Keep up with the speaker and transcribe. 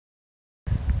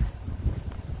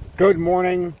Good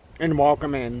morning and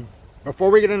welcome in. Before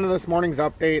we get into this morning's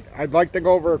update, I'd like to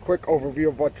go over a quick overview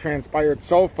of what transpired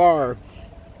so far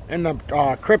in the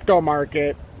crypto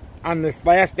market on this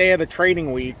last day of the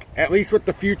trading week, at least with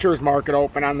the futures market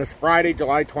open on this Friday,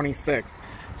 July 26th.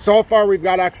 So far, we've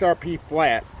got XRP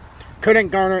flat. Couldn't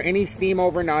garner any steam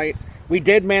overnight. We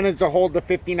did manage to hold the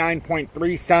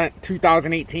 59.3 cent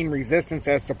 2018 resistance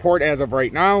as support as of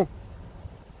right now.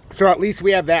 So at least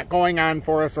we have that going on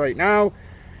for us right now.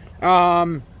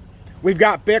 We've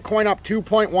got Bitcoin up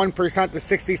 2.1% to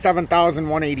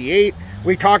 67,188.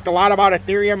 We talked a lot about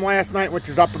Ethereum last night, which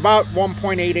is up about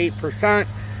 1.88%.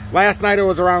 Last night it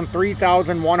was around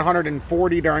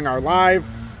 3,140 during our live.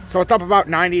 So it's up about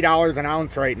 $90 an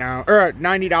ounce right now, or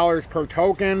 $90 per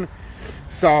token.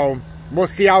 So we'll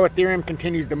see how Ethereum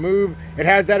continues to move. It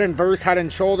has that inverse head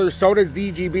and shoulders. So does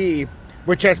DGB,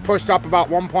 which has pushed up about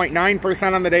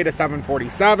 1.9% on the day to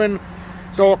 747.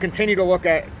 So we'll continue to look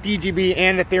at DGB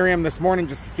and Ethereum this morning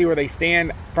just to see where they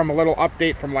stand from a little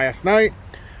update from last night.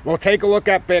 We'll take a look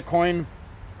at Bitcoin.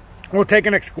 We'll take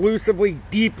an exclusively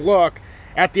deep look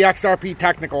at the XRP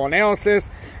technical analysis,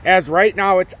 as right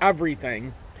now it's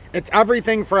everything. It's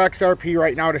everything for XRP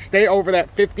right now to stay over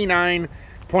that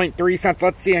 59.3 cents.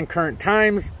 Let's see in current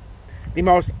times. The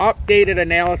most updated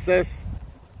analysis.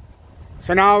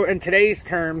 So now in today's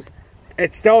terms,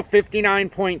 it's still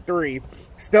 59.3.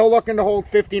 Still looking to hold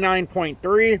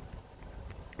 59.3.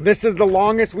 This is the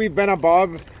longest we've been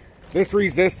above this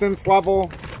resistance level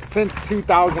since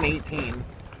 2018.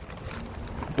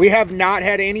 We have not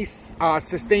had any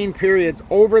sustained periods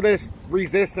over this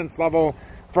resistance level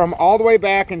from all the way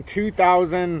back in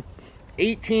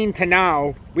 2018 to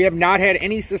now. We have not had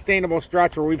any sustainable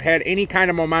stretch where we've had any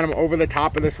kind of momentum over the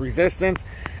top of this resistance.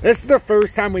 This is the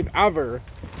first time we've ever,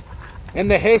 in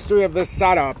the history of this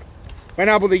setup, been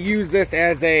able to use this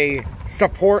as a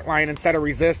support line instead of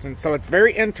resistance. So it's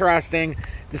very interesting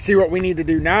to see what we need to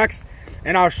do next.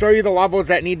 And I'll show you the levels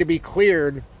that need to be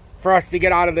cleared for us to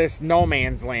get out of this no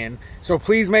man's land. So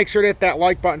please make sure to hit that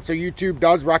like button so YouTube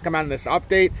does recommend this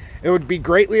update. It would be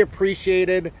greatly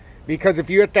appreciated, because if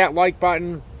you hit that like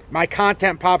button, my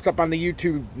content pops up on the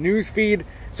YouTube news feed.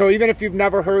 So even if you've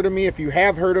never heard of me, if you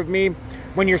have heard of me,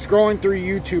 when you're scrolling through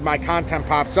YouTube, my content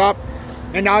pops up.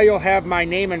 And now you'll have my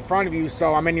name in front of you,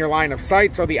 so I'm in your line of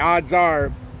sight. So the odds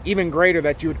are even greater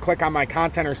that you would click on my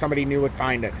content or somebody new would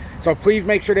find it. So please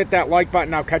make sure to hit that like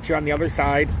button. I'll catch you on the other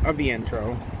side of the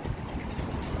intro.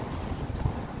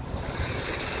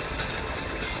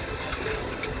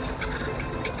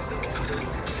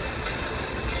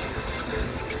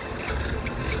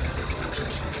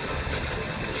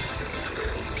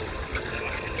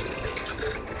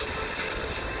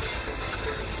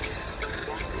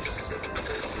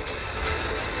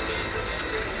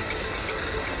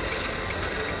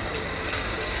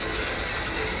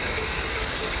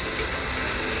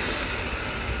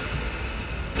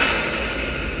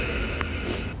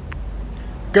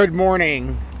 Good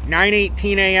morning,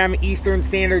 9:18 a.m. Eastern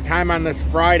Standard Time on this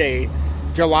Friday,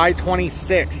 July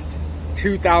 26th,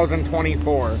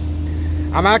 2024.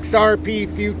 I'm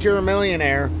XRP Future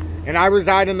Millionaire, and I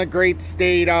reside in the great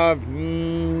state of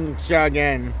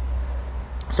Michigan.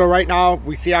 So right now,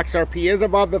 we see XRP is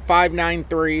above the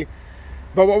 593,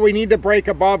 but what we need to break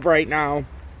above right now,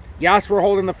 yes, we're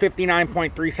holding the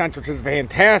 59.3 cents, which is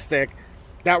fantastic,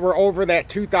 that we're over that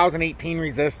 2018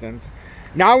 resistance.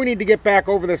 Now we need to get back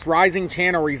over this rising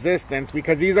channel resistance,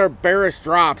 because these are bearish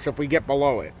drops if we get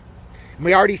below it. And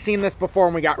we already seen this before,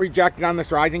 and we got rejected on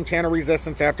this rising channel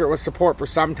resistance after it was support for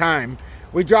some time.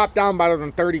 We dropped down better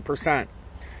than 30%.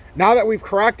 Now that we've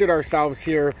corrected ourselves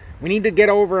here, we need to get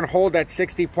over and hold that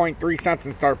 60.3 cents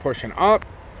and start pushing up.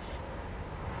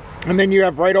 And then you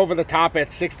have right over the top at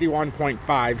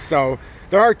 61.5. So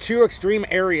there are two extreme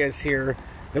areas here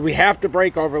that we have to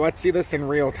break over. Let's see this in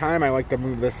real time. I like to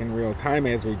move this in real time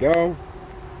as we go.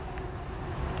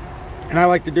 And I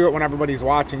like to do it when everybody's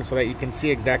watching so that you can see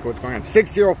exactly what's going on.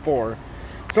 604.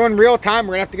 So in real time,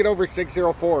 we're going to have to get over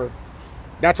 604.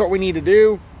 That's what we need to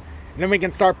do. And then we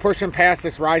can start pushing past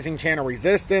this rising channel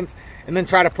resistance and then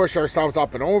try to push ourselves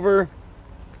up and over.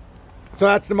 So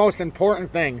that's the most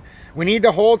important thing. We need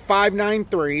to hold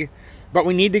 593, but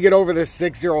we need to get over this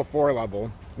 604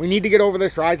 level. We need to get over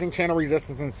this rising channel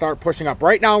resistance and start pushing up.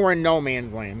 Right now, we're in no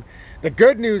man's land. The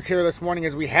good news here this morning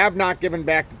is we have not given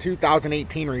back the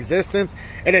 2018 resistance.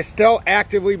 It is still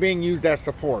actively being used as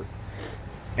support.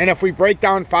 And if we break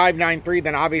down 593,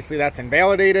 then obviously that's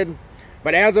invalidated.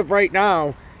 But as of right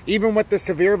now, even with the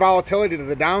severe volatility to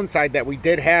the downside that we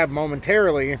did have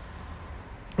momentarily,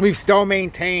 we've still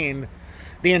maintained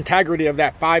the integrity of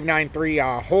that 593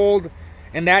 hold.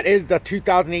 and that is the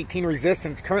 2018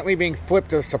 resistance currently being flipped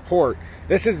to support.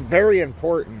 This is very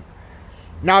important.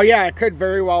 Now, yeah, it could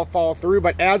very well fall through,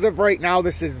 but as of right now,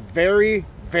 this is very,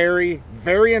 very,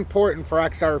 very important for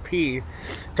XRP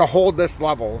to hold this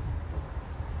level.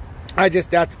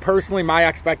 That's personally my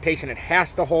expectation. It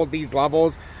has to hold these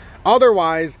levels.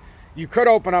 Otherwise, you could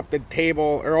open up the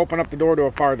table or open up the door to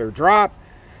a farther drop.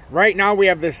 Right now, we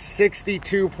have this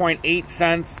 62.8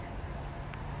 cents.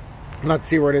 Let's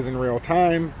see where it is in real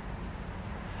time.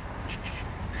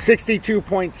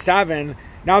 62.7.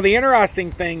 Now, the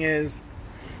interesting thing is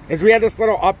we have this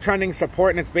little uptrending support,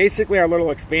 and it's basically our little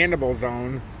expandable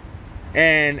zone.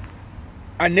 And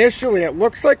initially, it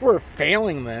looks like we're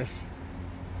failing this.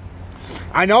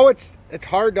 I know it's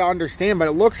hard to understand, but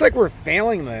it looks like we're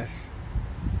failing this.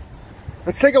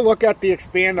 Let's take a look at the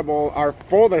expandable, our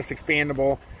fullest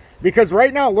expandable, because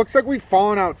right now it looks like we've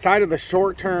fallen outside of the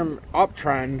short-term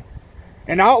uptrend.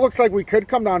 And now it looks like we could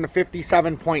come down to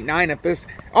 57.9 if this...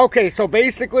 Okay, so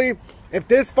basically, if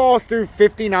this falls through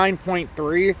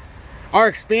 59.3,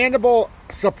 our expandable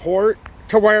support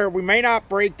to where we may not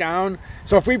break down.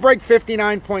 So if we break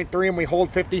 59.3 and we hold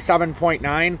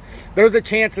 57.9, there's a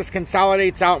chance this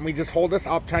consolidates out and we just hold this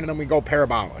uptrend and then we go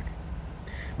parabolic.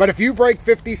 But if you break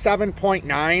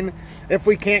 57.9, if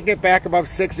we can't get back above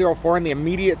 604 in the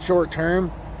immediate short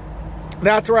term,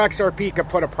 that's where XRP could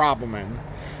put a problem in.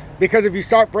 Because if you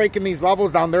start breaking these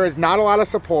levels down, there is not a lot of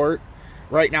support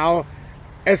right now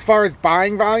as far as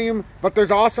buying volume, but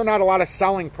there's also not a lot of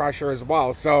selling pressure as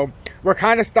well. So we're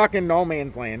kind of stuck in no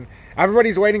man's land.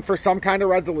 Everybody's waiting for some kind of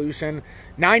resolution.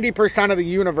 90% of the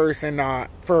universe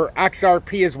for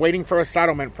XRP is waiting for a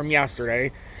settlement from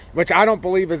yesterday, which I don't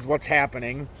believe is what's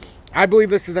happening. I believe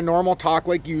this is a normal talk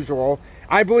like usual.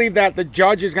 I believe that the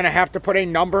judge is going to have to put a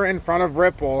number in front of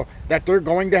Ripple that they're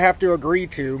going to have to agree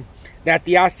to, that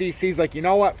the SEC is like, you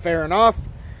know what, fair enough.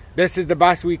 This is the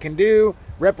best we can do.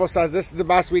 Ripple says this is the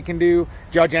best we can do.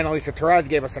 Judge Annalisa Torres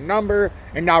gave us a number,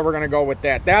 and now we're going to go with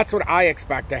that. That's what I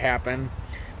expect to happen.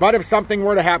 But if something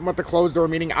were to happen with the closed door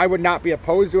meeting, I would not be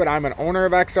opposed to it. I'm an owner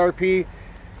of XRP.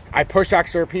 I push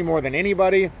XRP more than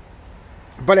anybody,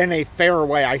 but in a fair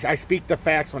way. I speak the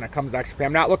facts when it comes to XRP.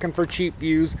 I'm not looking for cheap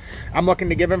views. I'm looking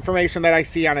to give information that I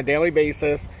see on a daily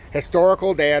basis,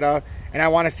 historical data, and I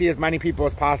want to see as many people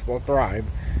as possible thrive.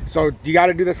 So you got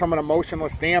to do this from an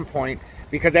emotionless standpoint,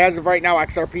 because as of right now,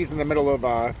 XRP is in the middle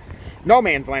of no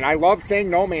man's land. I love saying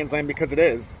no man's land because it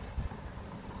is.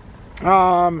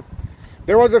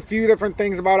 There was a few different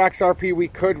things about XRP we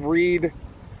could read.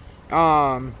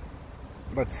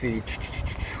 Let's see.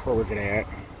 Where was it at?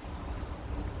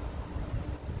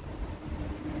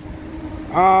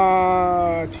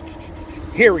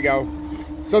 Here we go.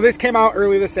 So this came out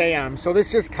early this AM. So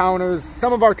this just counters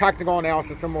some of our technical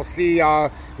analysis, and we'll see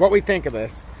what we think of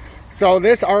this. So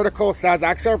this article says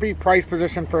XRP price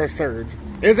position for a surge.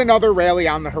 Is another rally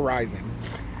on the horizon.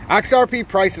 XRP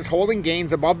price is holding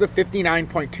gains above the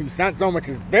 59.2 cent zone, which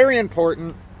is very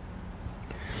important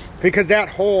because that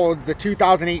holds the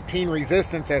 2018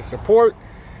 resistance as support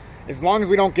as long as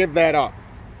we don't give that up.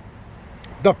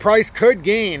 The price could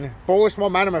gain bullish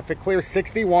momentum if it clears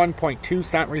 61.2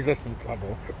 cent resistance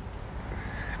level.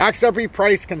 XRP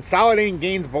price consolidating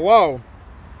gains below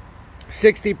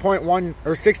 60.1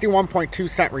 or 61.2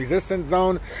 cent resistance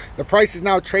zone. The price is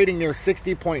now trading near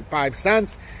 60.5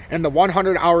 cents in the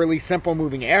 100 hourly simple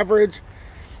moving average.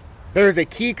 There is a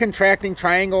key contracting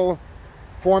triangle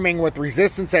forming with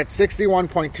resistance at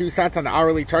 61.2 cents on the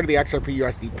hourly chart of the XRP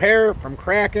USD pair from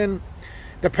Kraken.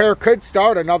 The pair could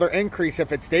start another increase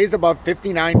if it stays above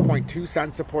 59.2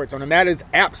 cent support zone, and that is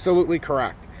absolutely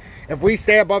correct. If we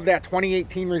stay above that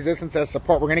 2018 resistance as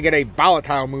support, we're going to get a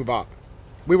volatile move up.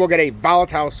 We will get a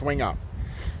volatile swing up.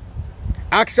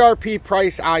 XRP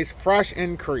price eyes fresh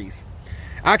increase.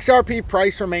 XRP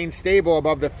price remains stable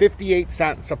above the 58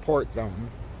 cent support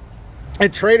zone.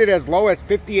 It traded as low as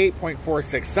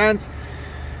 58.46 cents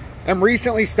and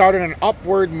recently started an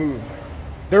upward move.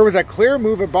 There was a clear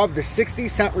move above the 60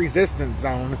 cent resistance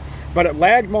zone, but it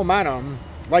lagged momentum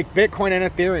like Bitcoin and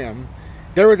Ethereum.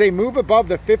 There was a move above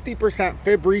the 50%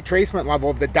 fib retracement level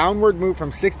of the downward move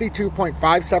from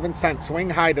 62.57 cent swing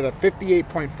high to the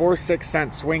 58.46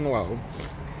 cent swing low.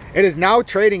 It is now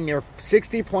trading near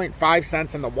 60.5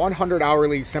 cents in the 100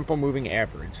 hourly simple moving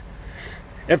average.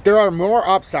 If there are more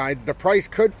upsides, the price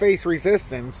could face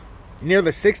resistance near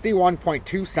the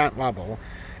 61.2 cent level.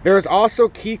 There is also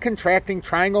key contracting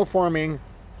triangle forming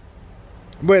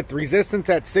with resistance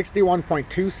at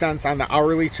 61.2 cents on the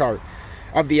hourly chart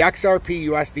of the XRP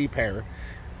USD pair.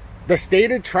 The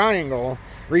stated triangle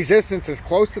resistance is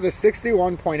close to the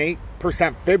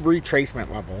 61.8% fib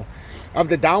retracement level. of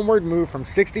the downward move from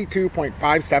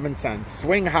 62.57 cents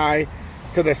swing high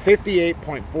to this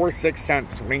 58.46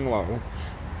 cent swing low.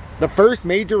 The first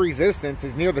major resistance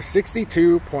is near the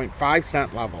 62.5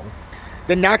 cent level.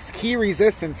 The next key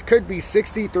resistance could be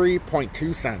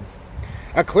 63.2 cents.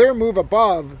 A clear move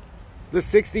above the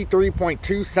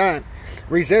 63.2 cent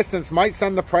resistance might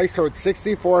send the price towards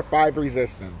 64.5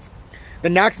 resistance. The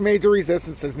next major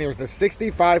resistance is near the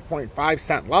 65.5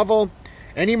 cent level.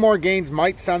 Any more gains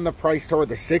might send the price toward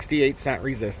the 68 cent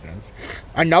resistance.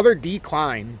 Another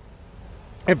decline.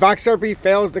 If XRP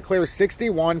fails to clear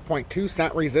 61.2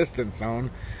 cent resistance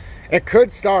zone, it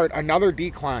could start another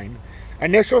decline.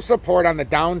 Initial support on the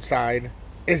downside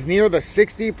is near the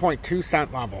 60.2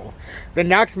 cent level. The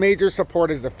next major support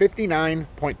is the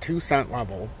 59.2 cent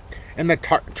level in the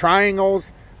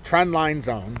triangle's trend line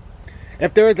zone.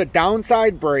 If there is a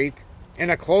downside break and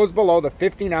a close below the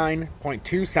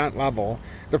 59.2 cent level,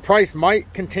 the price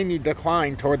might continue to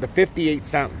decline toward the 58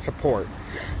 cent support.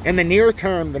 In the near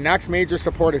term, the next major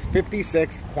support is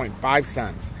 56.5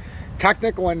 cents.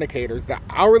 Technical indicators: the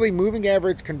hourly moving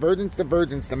average convergence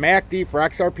divergence, the MACD for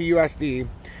XRP USD,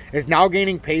 is now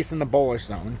gaining pace in the bullish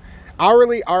zone.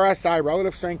 Hourly RSI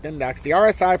relative strength index, the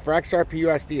RSI for XRP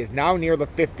USD, is now near the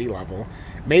 50 level.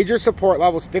 Major support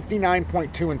levels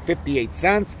 59.2 and 58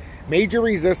 cents. Major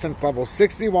resistance levels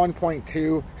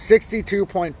 61.2,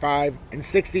 62.5, and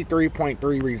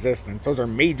 63.3 resistance. Those are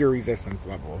major resistance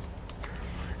levels.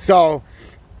 So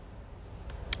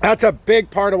that's a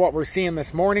big part of what we're seeing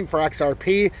this morning for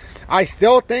XRP. I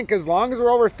still think as long as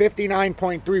we're over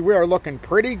 59.3, we are looking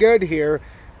pretty good here.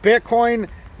 Bitcoin,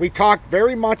 we talked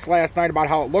very much last night about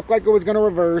how it looked like it was going to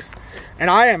reverse, and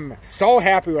I am so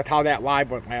happy with how that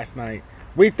live went last night.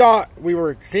 We thought we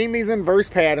were seeing these inverse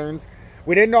patterns.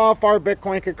 We didn't know how far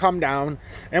Bitcoin could come down,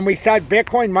 and we said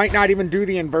Bitcoin might not even do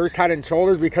the inverse head and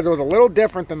shoulders because it was a little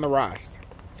different than the rest.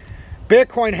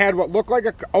 Bitcoin had what looked like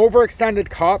an overextended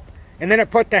cup, and then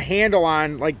it put the handle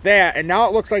on like that, and now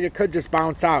it looks like it could just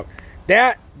bounce out.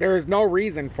 That there is no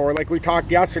reason for. Like we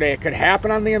talked yesterday, it could happen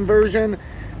on the inversion,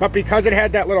 but because it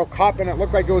had that little cup and it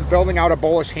looked like it was building out a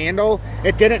bullish handle,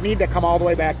 it didn't need to come all the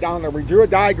way back down there. We drew a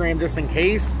diagram just in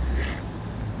case.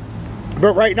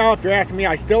 But right now, if you're asking me,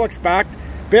 I still expect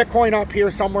Bitcoin up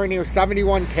here somewhere near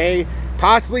 71K,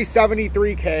 possibly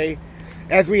 73K,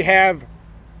 as we have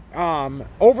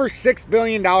over $6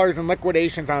 billion in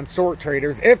liquidations on short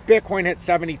traders if Bitcoin hits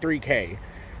 73K.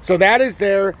 So that is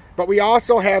there, but we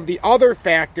also have the other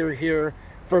factor here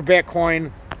for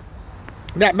Bitcoin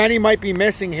that many might be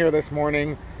missing here this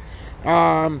morning.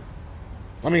 Let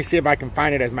me see if I can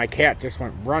find it as my cat just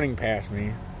went running past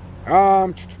me.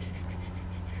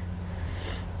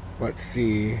 Let's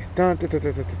see.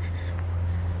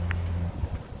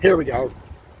 Here we go.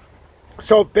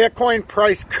 So Bitcoin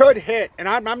price could hit, and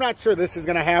I'm not sure this is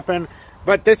going to happen,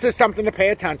 but this is something to pay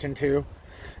attention to.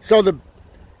 So the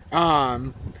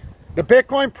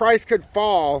Bitcoin price could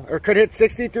fall or could hit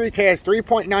 63K as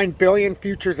 3.9 billion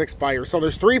futures expire. So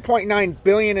there's 3.9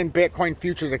 billion in Bitcoin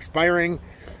futures expiring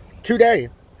today.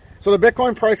 So the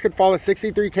Bitcoin price could fall to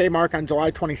 63K mark on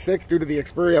July 26th due to the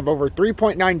expiry of over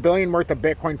 3.9 billion worth of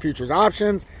Bitcoin futures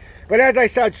options. But as I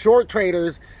said, short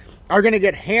traders are going to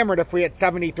get hammered if we hit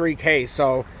 73K.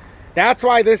 So that's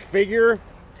why this figure,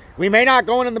 we may not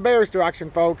go in the bearish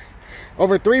direction, folks.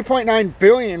 Over 3.9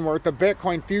 billion worth of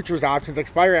Bitcoin futures options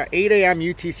expire at 8 a.m.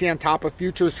 UTC on top of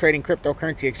futures trading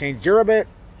cryptocurrency exchange Eurobit.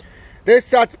 This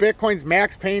sets Bitcoin's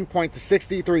max pain point to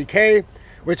 63K,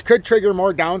 which could trigger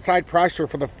more downside pressure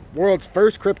for the world's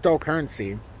first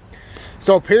cryptocurrency.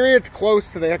 So periods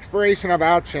close to the expiration of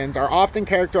options are often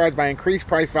characterized by increased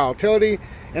price volatility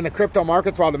in the crypto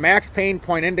markets, while the max pain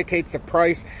point indicates the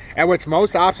price at which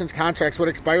most options contracts would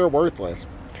expire worthless.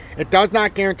 It does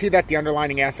not guarantee that the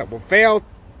underlying asset will fail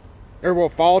or will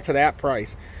fall to that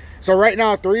price. So right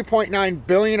now, 3.9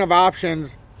 billion of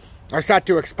options are set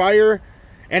to expire,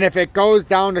 and if it goes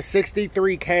down to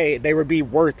 63K, they would be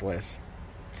worthless.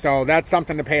 So that's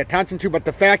something to pay attention to. But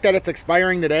the fact that it's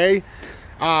expiring today,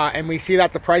 and we see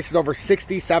that the price is over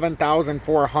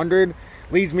 67,400,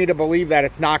 leads me to believe that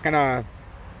it's not going to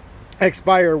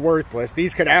expire worthless.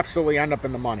 These could absolutely end up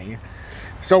in the money.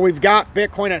 So we've got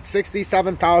Bitcoin at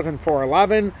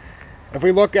 67,411. If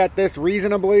we look at this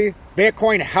reasonably,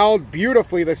 Bitcoin held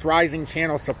beautifully this rising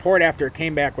channel support after it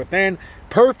came back within.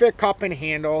 Perfect cup and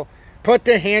handle. Put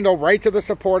the handle right to the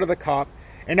support of the cup.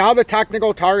 And now the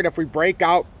technical target, if we break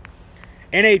out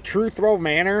in a true throw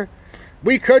manner,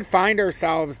 we could find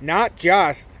ourselves not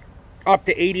just up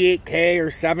to 88K or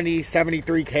 70,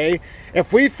 73K.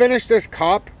 If we finish this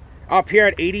cup up here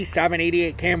at 87,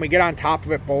 88K and we get on top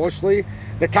of it bullishly,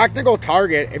 The technical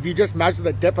target, if you just measure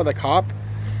the dip of the cup,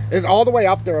 is all the way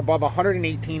up there above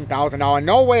 $118,000. Now, in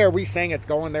no way are we saying it's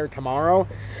going there tomorrow,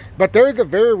 but there is a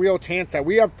very real chance that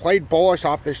we have played bullish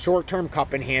off this short-term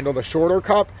cup and handle, the shorter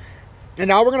cup, and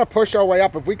now we're going to push our way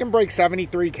up. If we can break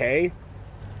 73K,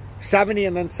 70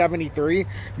 and then 73,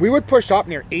 we would push up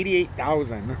near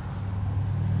 88,000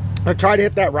 to try to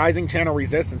hit that rising channel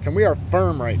resistance, and we are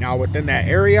firm right now within that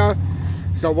area.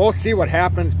 So we'll see what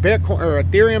happens. Bitcoin or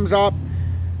Ethereum's up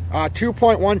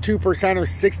 2.12% or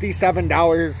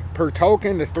 $67 per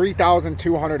token to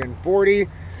 3,240.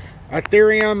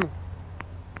 Ethereum,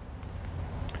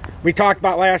 we talked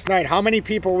about last night how many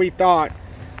people we thought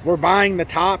were buying the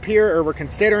top here, or were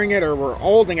considering it, or were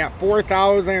holding at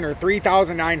 4,000 or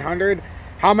 3,900.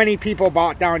 How many people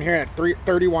bought down here at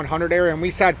 3,100 area? And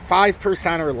we said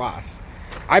 5% or less.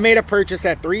 I made a purchase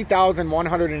at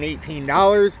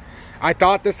 $3,118. I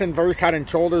thought this inverse head and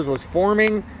shoulders was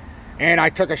forming, and I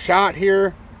took a shot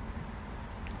here,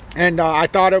 and I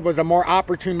thought it was a more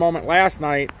opportune moment last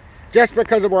night just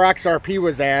because of where XRP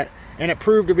was at, and it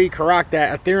proved to be correct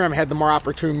that Ethereum had the more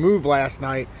opportune move last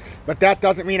night. But that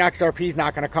doesn't mean XRP is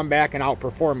not going to come back and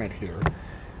outperform it here.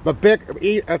 But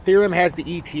Ethereum has the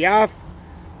ETF,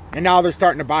 and now they're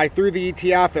starting to buy through the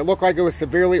ETF. It looked like it was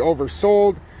severely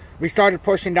oversold. We started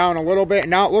pushing down a little bit,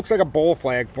 and now it looks like a bull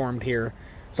flag formed here.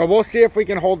 So we'll see if we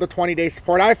can hold the 20-day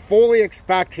support. I fully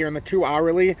expect here in the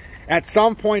 2-hourly at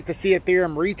some point to see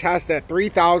Ethereum retest at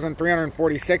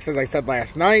 3,346, as I said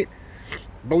last night. I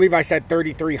believe I said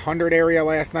 3,300 area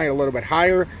last night, a little bit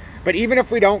higher. But even if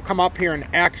we don't come up here and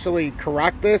actually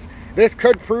correct this, this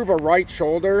could prove a right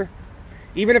shoulder,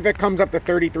 even if it comes up to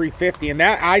 3,350, and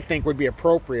that I think would be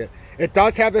appropriate. It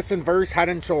does have this inverse head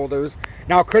and shoulders.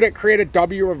 Now, could it create a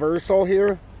W reversal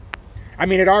here? I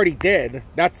mean, it already did.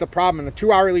 That's the problem. In the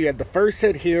 2-hourly, you had the first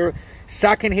hit here,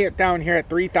 second hit down here at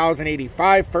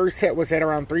 3,085. First hit was hit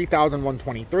around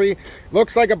 3,123.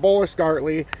 Looks like a bullish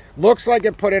Gartley. Looks like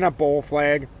it put in a bull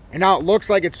flag. And now it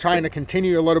looks like it's trying to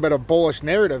continue a little bit of bullish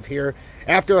narrative here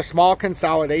after a small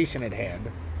consolidation it had.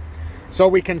 So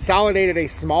we consolidated a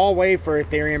small wave for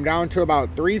Ethereum down to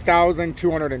about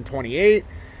 3,228.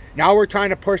 Now we're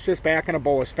trying to push this back in a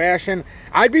bullish fashion.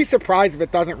 I'd be surprised if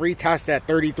it doesn't retest that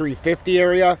 3,350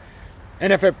 area.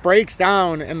 And if it breaks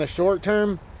down in the short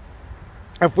term,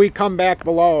 if we come back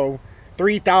below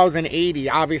 3,080,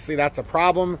 obviously that's a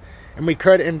problem. And we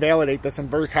could invalidate this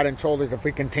inverse head and shoulders if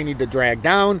we continue to drag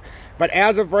down. But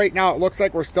as of right now, it looks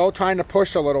like we're still trying to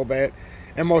push a little bit.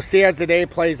 And we'll see as the day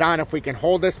plays on if we can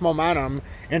hold this momentum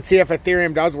and see if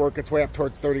Ethereum does work its way up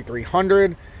towards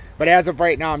 3,300. But as of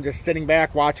right now, I'm just sitting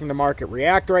back watching the market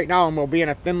react right now, and we'll be in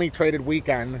a thinly traded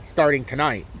weekend starting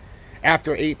tonight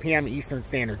after 8 p.m. Eastern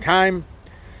Standard Time.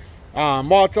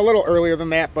 Well, it's a little earlier than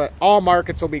that, but all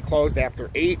markets will be closed after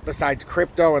 8 besides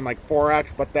crypto and like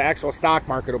Forex, but the actual stock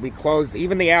market will be closed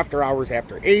even the after hours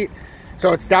after 8.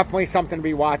 So it's definitely something to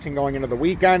be watching going into the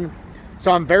weekend.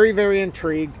 So I'm very, very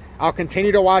intrigued. I'll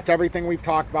continue to watch everything we've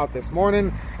talked about this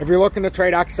morning. If you're looking to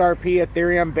trade XRP,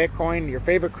 Ethereum, Bitcoin, your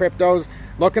favorite cryptos,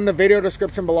 look in the video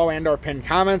description below and or pinned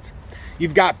comments.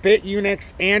 You've got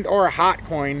BITUNIX and or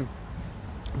HOTCOIN,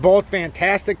 both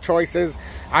fantastic choices.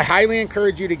 I highly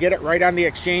encourage you to get it right on the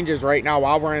exchanges right now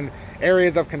while we're in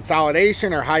areas of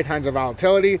consolidation or high times of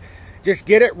volatility. Just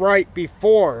get it right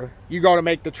before you go to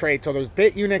make the trade. So there's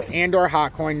BITUNIX and or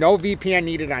HOTCOIN. No VPN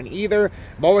needed on either.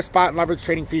 Lowest spot and leverage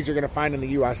trading fees you're going to find in the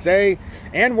USA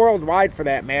and worldwide for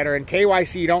that matter. And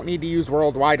KYC, you don't need to use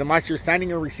worldwide unless you're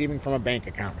sending or receiving from a bank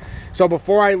account. So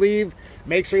before I leave,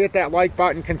 make sure you hit that like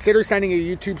button. Consider sending a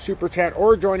YouTube super chat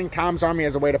or joining Tom's Army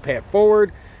as a way to pay it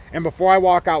forward. And before I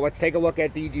walk out, let's take a look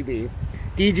at DGB.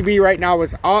 DGB right now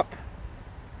is up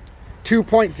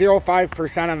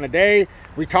 2.05% on the day.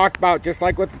 We talked about, just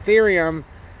like with Ethereum,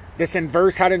 this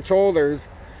inverse head and shoulders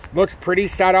looks pretty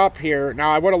set up here.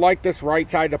 Now, I would have liked this right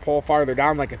side to pull farther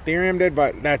down like Ethereum did,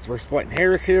 but we're splitting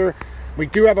hairs here. We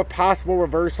do have a possible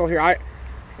reversal here.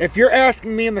 If you're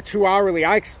asking me in the 2-hourly,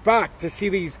 I expect to see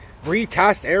these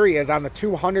retest areas on the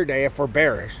 200-day if we're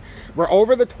bearish. We're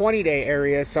over the 20-day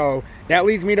area, so that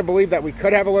leads me to believe that we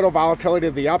could have a little volatility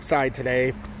to the upside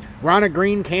today. We're on a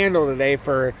green candle today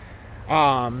for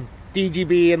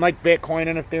DGB and like Bitcoin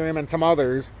and Ethereum and some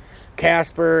others.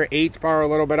 Casper, HBAR a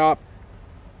little bit up.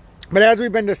 But as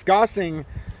we've been discussing,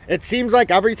 it seems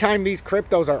like every time these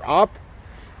cryptos are up,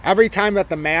 every time that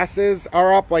the masses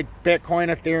are up, like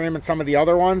Bitcoin, Ethereum, and some of the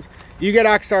other ones, you get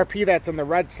XRP that's in the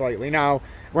red slightly. Now,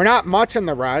 we're not much in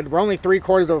the red. We're only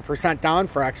 0.75% down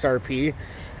for XRP.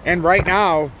 And right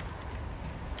now,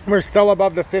 we're still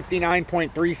above the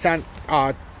 59.3 cent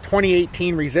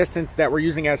 2018 resistance that we're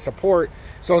using as support.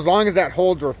 So as long as that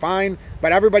holds, we're fine.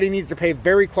 But everybody needs to pay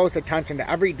very close attention to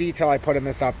every detail I put in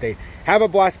this update. Have a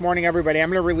blessed morning, everybody. I'm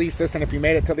going to release this, and if you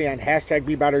made it till the end, hashtag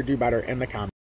be better, do better in the comments.